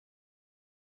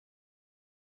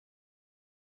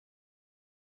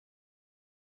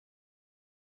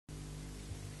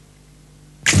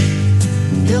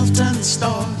Hilton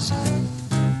stores.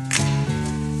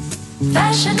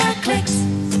 Fashion that clicks.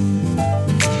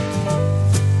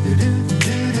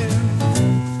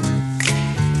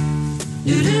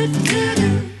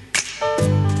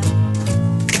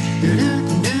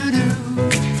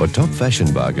 For top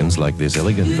fashion bargains like this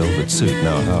elegant velvet suit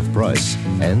now half price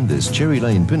and this Cherry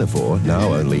Lane pinafore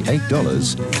now only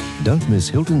 $8, don't miss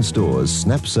Hilton Stores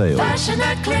Snap Sale. Fashion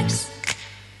that clicks.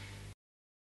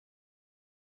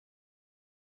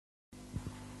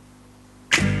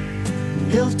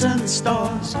 Hilton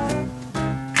stores.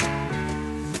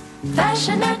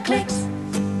 Fashion that clicks.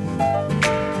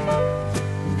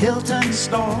 Hilton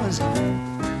stores.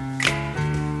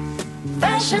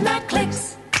 Fashion that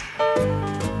clicks.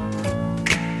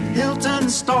 Hilton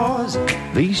stores.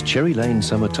 These Cherry Lane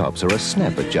summer tops are a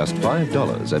snap at just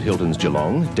 $5 at Hilton's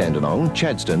Geelong, Dandenong,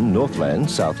 Chadstone,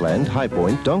 Northland, Southland, High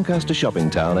Point, Doncaster Shopping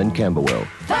Town and Camberwell.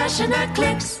 Fashion that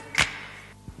clicks.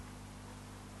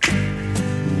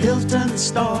 Hilton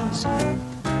stores.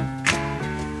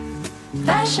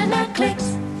 Fashion that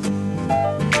clicks.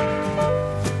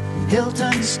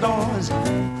 Hilton stores.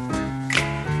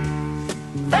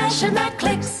 Fashion that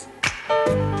clicks.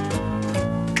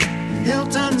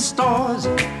 Hilton stores.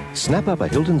 Snap up a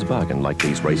Hilton's bargain like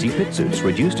these racy pit suits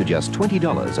reduced to just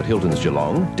 $20 at Hilton's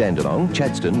Geelong, Dandenong,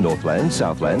 Chadstone, Northland,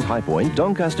 Southland, High Point,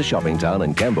 Doncaster Shopping Town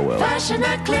and Camberwell. Fashion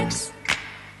that clicks.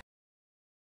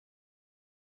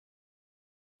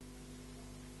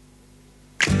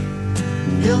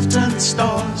 Hilton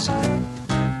stores.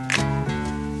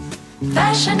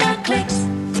 Fashion that clicks.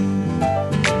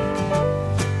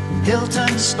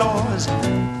 Hilton stores.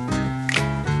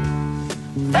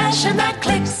 Fashion that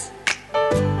clicks.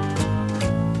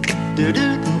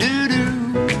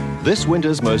 This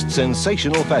winter's most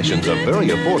sensational fashions are very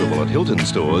affordable at Hilton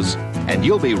Stores, and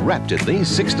you'll be wrapped in these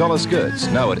 $6 skirts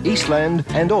now at Eastland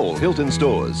and all Hilton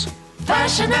Stores.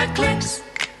 Fashion that clicks.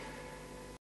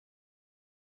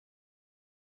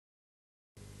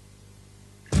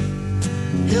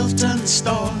 Hilton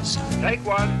stores. Take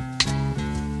one.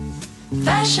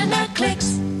 Fashion that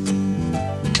clicks.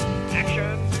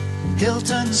 Action.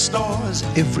 Hilton stores.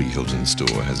 Every Hilton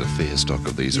store has a fair stock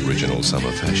of these original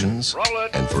summer fashions. Roll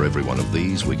it. And for every one of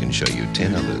these, we can show you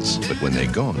 10 others. But when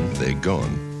they're gone, they're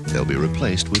gone. They'll be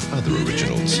replaced with other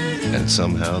originals. And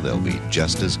somehow they'll be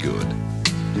just as good.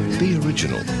 Be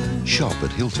original. Shop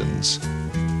at Hilton's.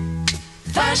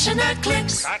 Fashion that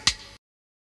clicks. Cut.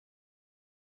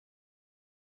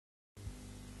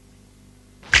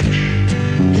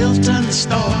 Hilton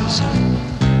stores.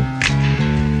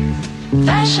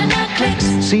 Fashion that clicks.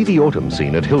 See the autumn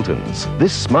scene at Hilton's.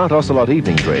 This smart ocelot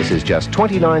evening dress is just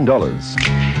 $29.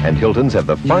 And Hilton's have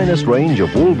the finest range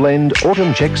of wool blend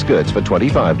autumn check skirts for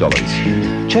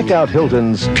 $25. Check out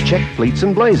Hilton's check pleats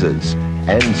and blazers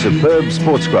and superb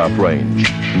sportscraft range.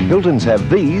 Hilton's have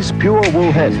these pure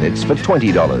wool hand knits for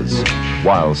 $20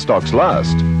 while stocks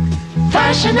last.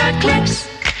 Fashion that clicks.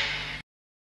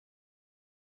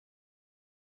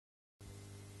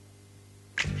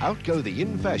 Out go the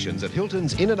in fashions at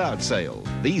Hilton's In and Out sale.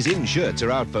 These in shirts are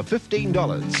out for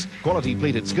 $15. Quality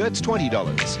pleated skirts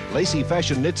 $20. Lacy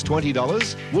fashion knits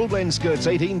 $20. Wool blend skirts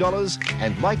 $18.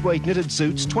 And lightweight knitted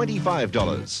suits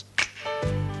 $25.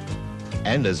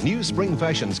 And as new spring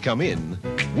fashions come in,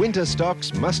 winter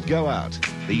stocks must go out.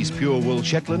 These pure wool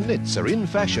Shetland knits are in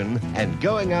fashion and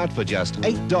going out for just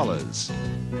 $8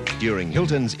 during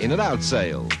Hilton's In and Out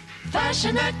sale.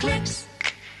 Fashion that clicks.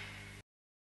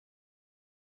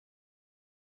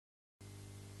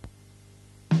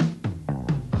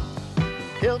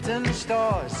 Hilton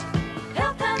stores.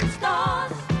 Hilton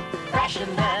stores.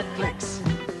 Fashion that clicks.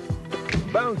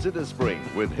 Bounce into spring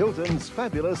with Hilton's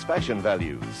fabulous fashion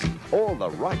values. All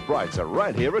the right brights are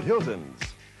right here at Hilton's.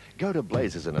 Go to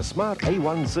blazers in a smart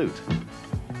A1 suit.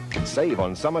 Save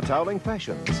on summer toweling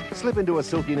fashions. Slip into a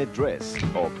silky knit dress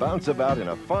or bounce about in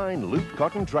a fine looped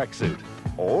cotton tracksuit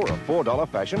or a $4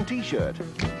 fashion t-shirt.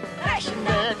 Fashion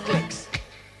that clicks.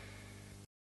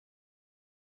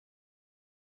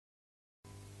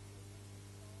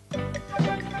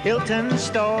 Hilton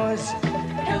stores.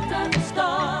 Hilton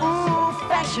stores. Ooh,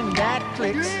 fashion that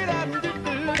clicks.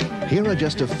 Here are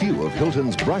just a few of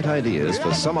Hilton's bright ideas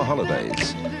for summer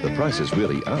holidays. The prices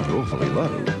really aren't awfully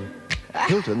low.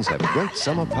 Hilton's have great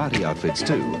summer party outfits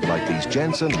too, like these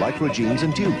Jansen lycra jeans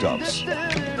and tube tops.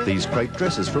 These crepe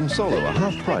dresses from Solo are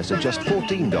half price at just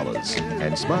 $14.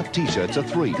 And smart t-shirts are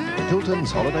 $3. Hilton's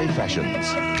holiday fashions.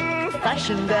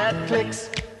 Fashion that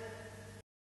clicks.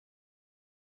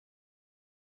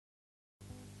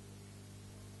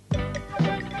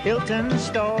 Hilton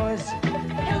stores.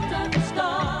 Hilton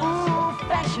stores. Ooh,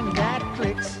 fashion that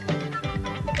clicks.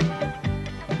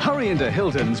 Hurry into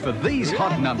Hiltons for these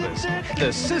hot numbers,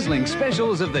 the sizzling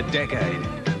specials of the decade.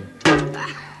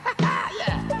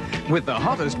 With the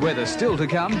hottest weather still to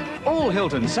come, all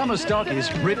Hilton summer stock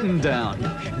is written down.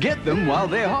 Get them while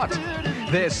they're hot.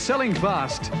 They're selling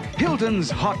fast.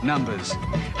 Hilton's hot numbers.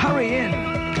 Hurry in.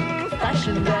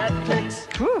 Fashion that clicks.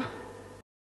 Whew.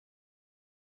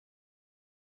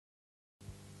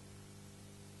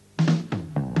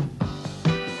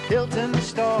 Hilton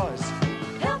Stores.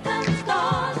 Hilton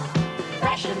Stores.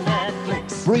 Fashion that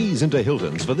clicks. Breeze into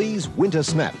Hiltons for these winter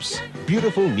snaps.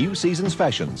 Beautiful new season's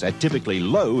fashions at typically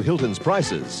low Hiltons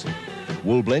prices.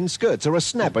 Wool blend skirts are a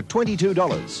snap at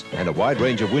 $22, and a wide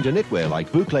range of winter knitwear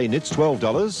like boucle knits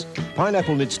 $12,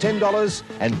 pineapple knits $10,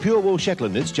 and pure wool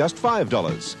Shetland knits just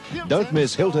 $5. Don't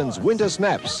miss Hilton's winter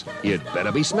snaps. You'd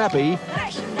better be snappy.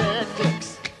 Fashion that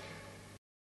clicks.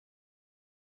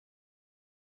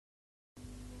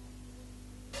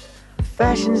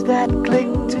 Fashions that click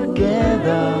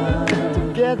together.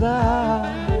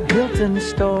 Hilton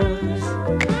Stores.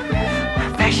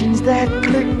 Fashions that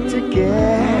click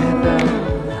together.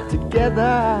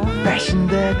 Fashion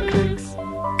that clicks.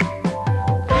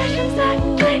 Fashions that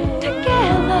click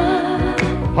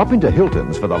together. Hop into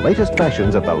Hiltons for the latest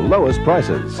fashions at the lowest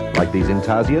prices, like these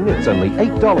Intarsia knits, only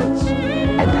 $8.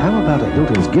 And how about a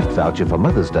Hiltons gift voucher for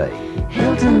Mother's Day?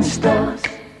 Hilton Stores.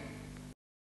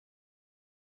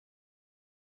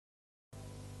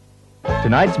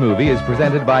 Tonight's movie is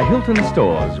presented by Hilton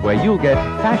Stores, where you'll get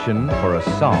fashion for a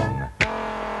song.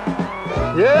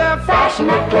 Yeah, fashion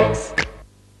that clicks.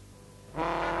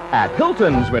 At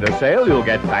Hilton's winter sale, you'll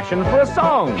get fashion for a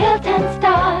song. Hilton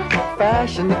Stores.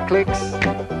 Fashion that clicks.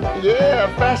 Yeah,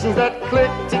 fashions that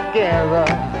click together.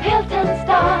 Hilton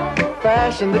Stores.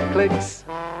 Fashion that clicks.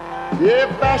 Yeah,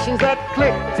 fashions that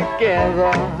click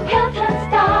together. Hilton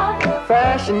Stores.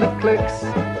 Fashion that clicks.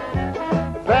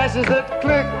 Fashions that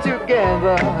click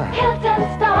together. Hilton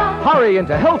Stores. Hurry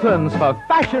into Hilton's for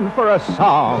fashion for a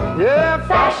song. Yeah,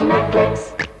 fashion that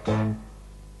clicks.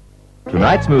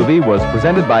 Tonight's movie was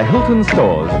presented by Hilton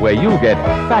Stores, where you'll get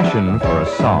fashion for a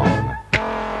song.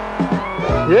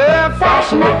 Yeah,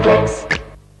 fashion that clicks.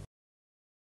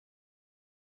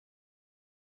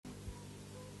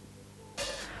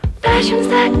 Fashions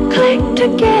that click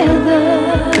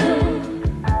together.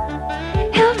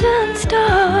 Hilton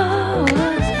Stores.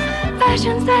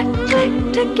 Fashions that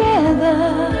click together.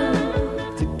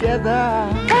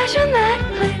 Fashion that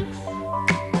clicks.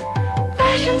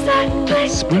 Fashions that click.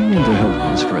 Spring into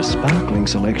Hiltons for a sparkling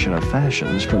selection of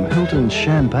fashions from Hilton's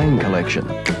Champagne Collection.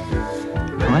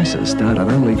 Prices start at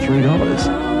only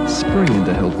 $3. Spring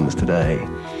into Hiltons today.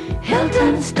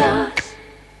 Hilton Stores.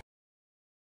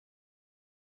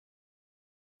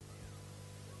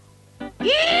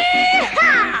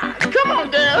 Yeehaw! Come on,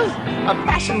 girls.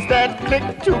 Fashions that click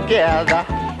together.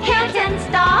 Hilton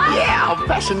Stores. Yeah,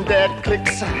 fashion that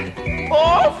clicks.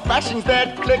 Oh, fashions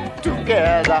that click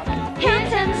together.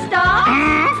 Hilton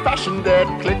Stores. Fashion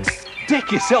that clicks.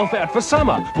 Deck yourself out for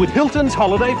summer with Hilton's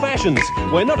Holiday Fashions.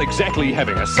 We're not exactly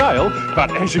having a sale,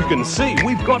 but as you can see,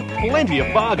 we've got plenty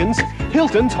of bargains.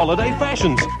 Hilton's Holiday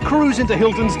Fashions. Cruise into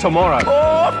Hilton's tomorrow.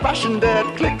 Oh, fashion that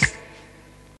clicks.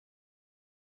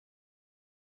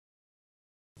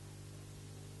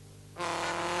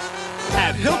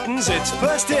 At Hilton's, it's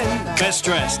first in, best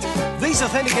dressed. These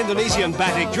authentic Indonesian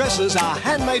batik dresses are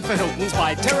handmade for Hilton's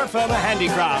by Terra Firma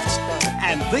Handicrafts.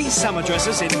 And these summer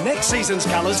dresses in next season's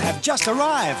colours have just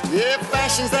arrived. Yeah,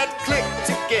 fashions that click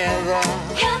together.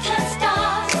 Hilton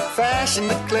Stores. Fashion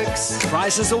that clicks.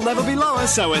 Prices will never be lower,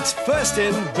 so it's first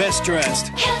in, best dressed.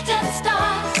 Hilton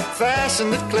Stores. Fashion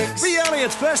that clicks. Be early,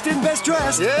 it's first in, best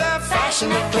dressed. Yeah, fashion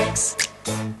that clicks.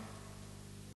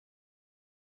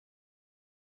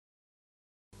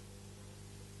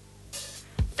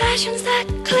 Fashions that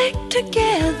click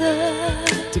together.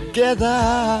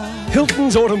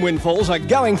 Hilton's autumn windfalls are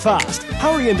going fast.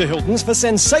 Hurry into Hilton's for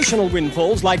sensational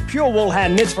windfalls like pure wool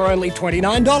hand knits for only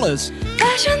 $29.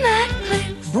 Fashion that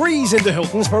clicks. Breeze into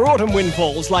Hilton's for autumn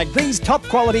windfalls like these top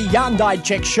quality yarn-dyed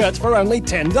check shirts for only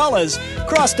 $10.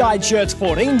 Cross-dyed shirts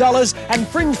 $14 and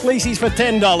fringe fleecies for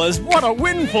 $10. What a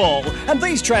windfall! And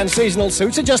these trans-seasonal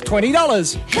suits are just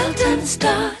 $20. Hilton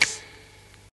Stores.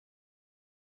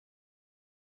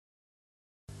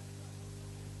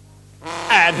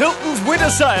 At Hilton's winter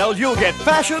sale, you'll get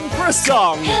fashion for a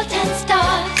song. Hilton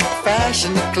Stores.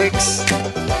 Fashion that clicks.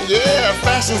 Yeah,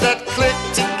 fashions that click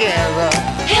together.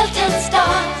 Hilton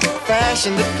Stores.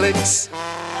 Fashion that clicks.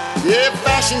 Yeah,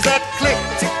 fashions that click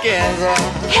together.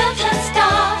 Hilton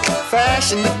Stores.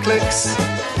 Fashion that clicks.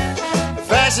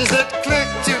 Fashions that click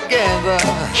together.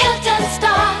 Hilton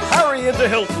Stores. Hurry into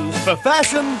Hiltons for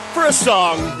fashion for a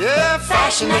song. Yeah,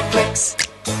 fashion that clicks.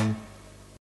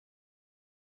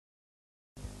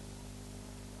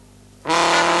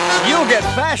 You'll get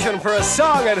fashion for a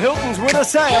song at Hilton's winter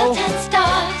sale. Hilton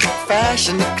Stars.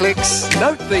 Fashion that clicks.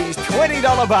 Note these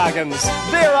 $20 bargains.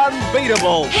 They're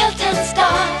unbeatable. Hilton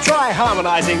Stars. Try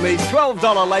harmonising these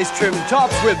 $12 lace-trimmed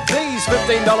tops with these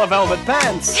 $15 velvet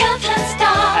pants. Hilton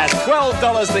Stars. At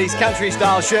 $12, these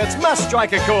country-style shirts must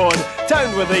strike a chord,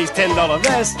 toned with these $10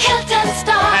 vests. Hilton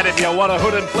Stars. And if you want a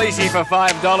hooded fleecy for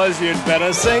 $5, you'd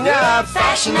better sing up.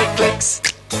 Fashion that clicks.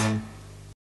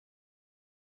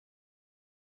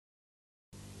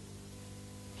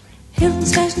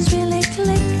 Hilton's fashions really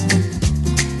click.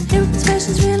 Hilton's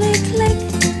fashions really click.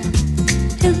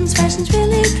 Hilton's fashions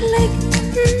really click.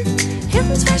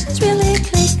 Hilton's fashions really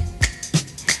click.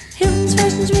 Hilton's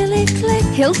fashions really click.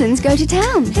 Hiltons go to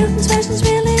town. Hilton's fashions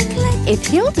really click. If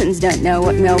Hiltons don't know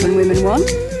what Melbourne women want,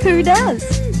 who does?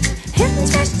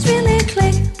 Hilton's fashions really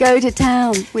click. Go to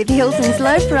town with Hilton's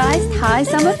low-priced, high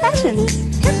summer fashions.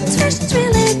 Hilton's fashions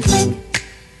really click.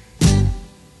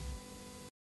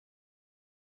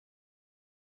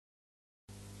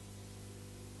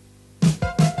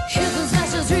 Hilton's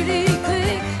fashions really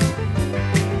click.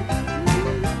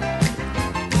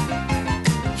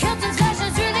 Hilton's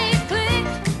fashions really click.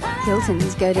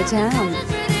 Hiltons go to town.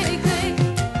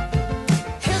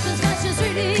 Hilton's fashions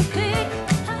really click.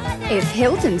 If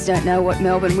Hiltons don't know what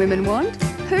Melbourne women want,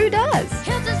 who does?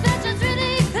 Hilton's fashions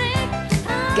really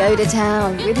click. Go to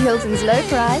town with Hilton's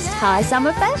low-priced, high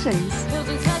summer fashions.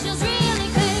 Hilton's fashions really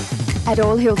click. At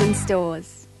all Hilton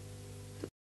stores.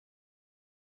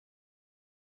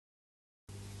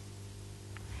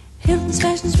 Hilton's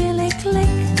fashions really click.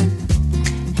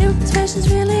 Hilton's fashions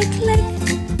really click.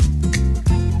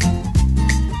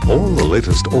 All the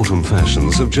latest autumn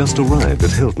fashions have just arrived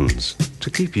at Hilton's to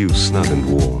keep you snug and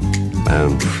warm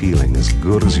and feeling as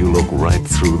good as you look right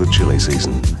through the chilly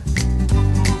season.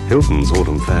 Hilton's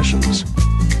autumn fashions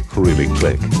really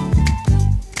click.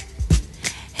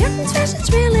 Hilton's fashions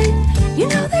really, you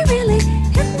know they really.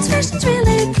 Hilton's fashions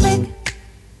really click.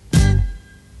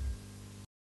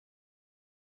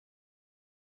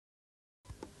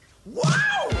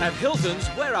 Wow! At Hiltons,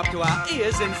 we're up to our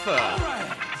ears in fur.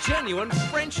 Genuine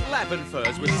French Lapin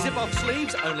furs with zip-off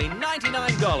sleeves, only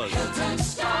 $99. Hilton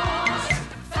Stars,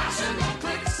 fashion that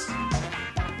clicks.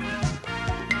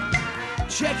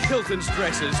 Check Hilton's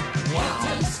dresses. Wow!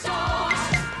 Hilton Stars,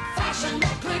 fashion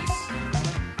that clicks.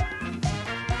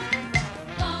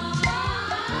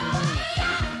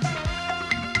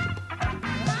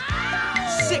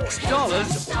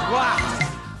 $6? Wow!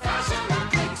 Fashion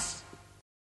that clicks.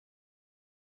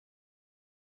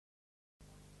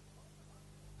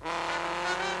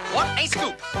 What a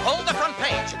scoop! Hold the front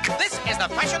page. This is the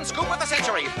fashion scoop of the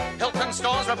century. Hilton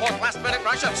stores report last-minute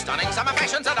rush of stunning summer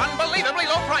fashions at unbelievably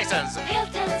low prices.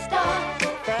 Hilton Stars,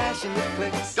 Fashion that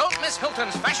clicks. Don't miss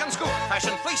Hilton's fashion scoop.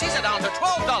 Fashion fleeces are down to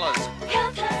 $12.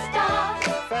 Hilton Stars,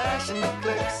 Fashion that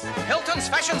clicks. Hilton's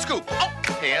fashion scoop. Oh,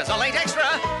 here's a late extra.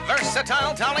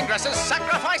 Versatile toweling dresses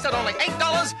sacrificed at only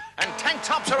 $8, and tank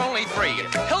tops are only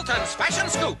 $3. Hilton's fashion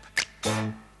scoop.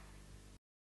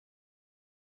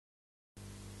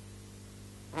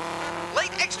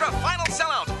 Late extra final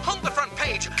sellout. Hold the front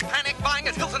page. Panic buying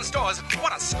at Hilton stores.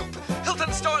 What a scoop.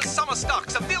 Hilton stores summer stock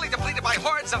severely depleted by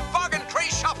hordes of bargain tray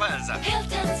shoppers.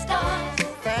 Hilton Stars,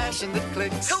 Fashion that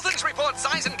clicks. Hilton's report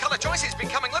size and color choices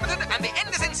becoming limited and the end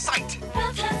is in sight.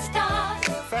 Hilton Stars,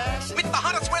 Fashion. With the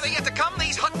hottest weather yet to come,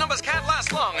 these hot numbers can't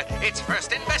last long. It's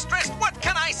first in, best dressed. What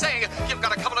can I say? You've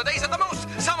got a couple of days at the most.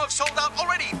 Some have sold out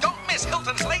already. Don't miss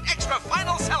Hilton's late extra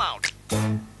final sellout.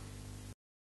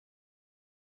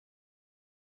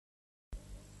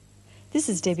 This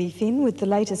is Debbie Finn with the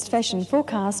latest fashion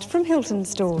forecast from Hilton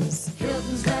stores.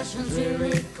 Hilton's fashions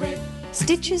really click.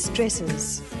 Stitches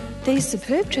dresses. These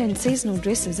superb trans-seasonal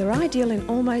dresses are ideal in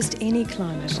almost any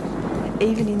climate.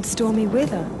 Even in stormy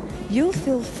weather, you'll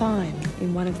feel fine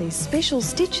in one of these special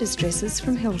Stitches dresses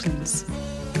from Hilton's.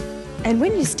 And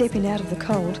when you're stepping out of the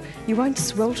cold, you won't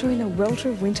swelter in a welter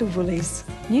of winter woolies.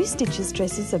 New Stitches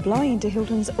dresses are blowing into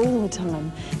Hilton's all the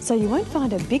time, so you won't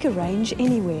find a bigger range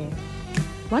anywhere.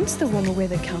 Once the warmer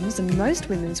weather comes and most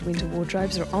women's winter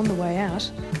wardrobes are on the way out,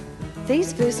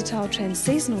 these versatile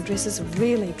trans-seasonal dresses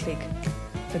really click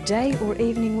for day or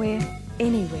evening wear,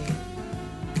 anywhere.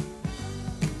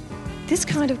 This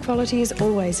kind of quality is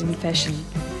always in fashion,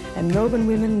 and Melbourne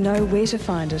women know where to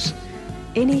find it.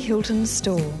 Any Hiltons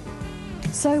store.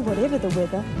 So whatever the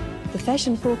weather, the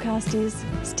fashion forecast is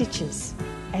Stitches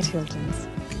at Hiltons.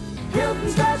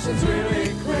 Hilton's fashions really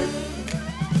click.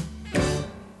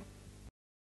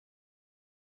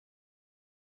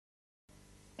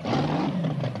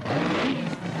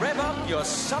 your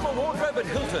summer wardrobe at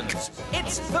Hiltons.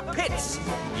 It's the Pits.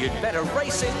 You'd better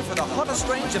race in for the hottest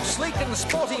range of sleek and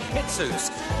sporty pit suits.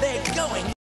 They're going.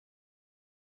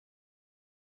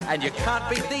 And you can't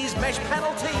beat these mesh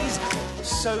panel tees.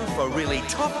 So for really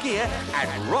top gear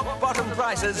at rock bottom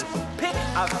prices, pick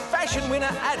a fashion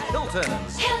winner at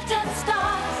Hiltons. Hilton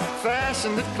Stars.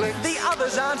 Fashion that clicks. The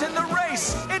others aren't in the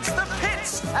race. It's the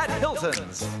Pits at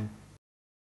Hiltons.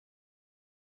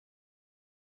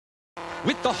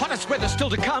 With the hottest weather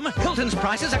still to come, Hilton's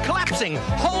prices are collapsing.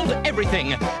 Hold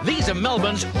everything. These are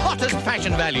Melbourne's hottest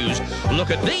fashion values.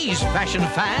 Look at these, fashion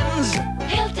fans.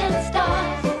 Hilton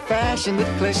Stars. Fashion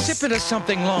that clicks. Sip into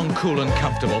something long, cool and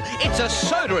comfortable. It's a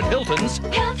soda at Hilton's.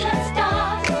 Hilton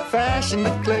Stars. Fashion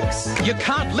that clicks. You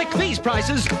can't lick these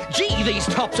prices. Gee, these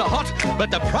tops are hot,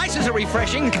 but the prices are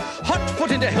refreshing. Hot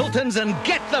foot into Hilton's and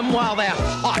get them while they're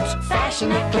hot. Fashion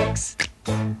that clicks.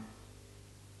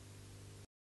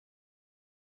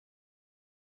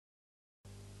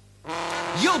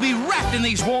 You'll be wrapped in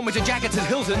these warm winter jackets at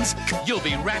Hilton's. You'll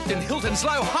be wrapped in Hilton's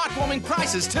low, heartwarming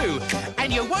prices too.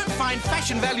 And you won't find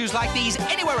fashion values like these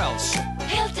anywhere else.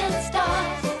 Hilton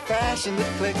Stars. Fashion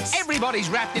that clicks. Everybody's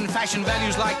wrapped in fashion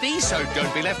values like these, so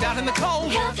don't be left out in the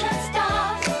cold. Hilton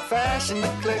Stars. Fashion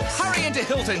that clicks. Hurry into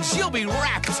Hilton's, you'll be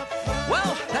wrapped.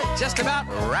 Well, that just about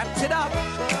wraps it up.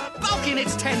 Bulk in,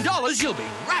 it's $10, you'll be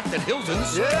wrapped at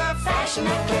Hilton's. Yeah, Fashion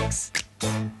that clicks.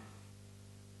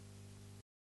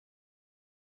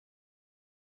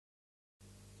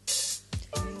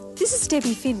 This is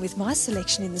Debbie Finn with my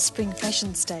selection in the Spring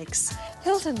Fashion Stakes.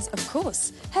 Hiltons, of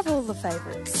course, have all the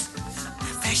favourites.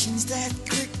 Fashions that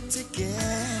click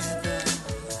together.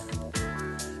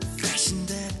 Fashion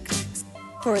that clicks.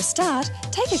 For a start,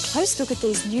 take a close look at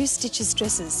these new Stitches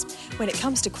dresses. When it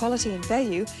comes to quality and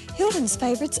value, Hilton's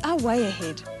favourites are way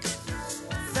ahead.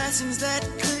 Fashions that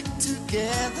click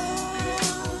together.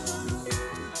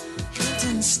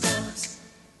 Hilton Stars.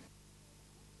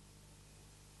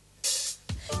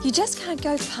 You just can't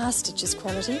go past Stitches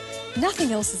quality.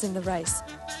 Nothing else is in the race.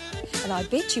 And I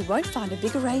bet you won't find a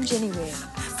bigger range anywhere.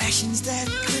 Fashions that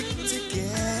click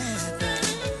together.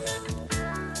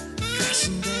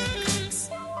 Fashion that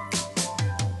clicks.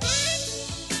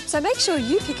 So make sure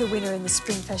you pick a winner in the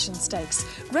Spring Fashion Stakes.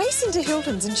 Race into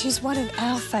Hilton's and choose one of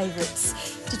our favourites.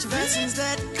 Did you Fashions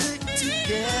that click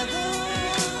together.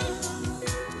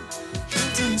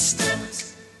 Hilton Stars.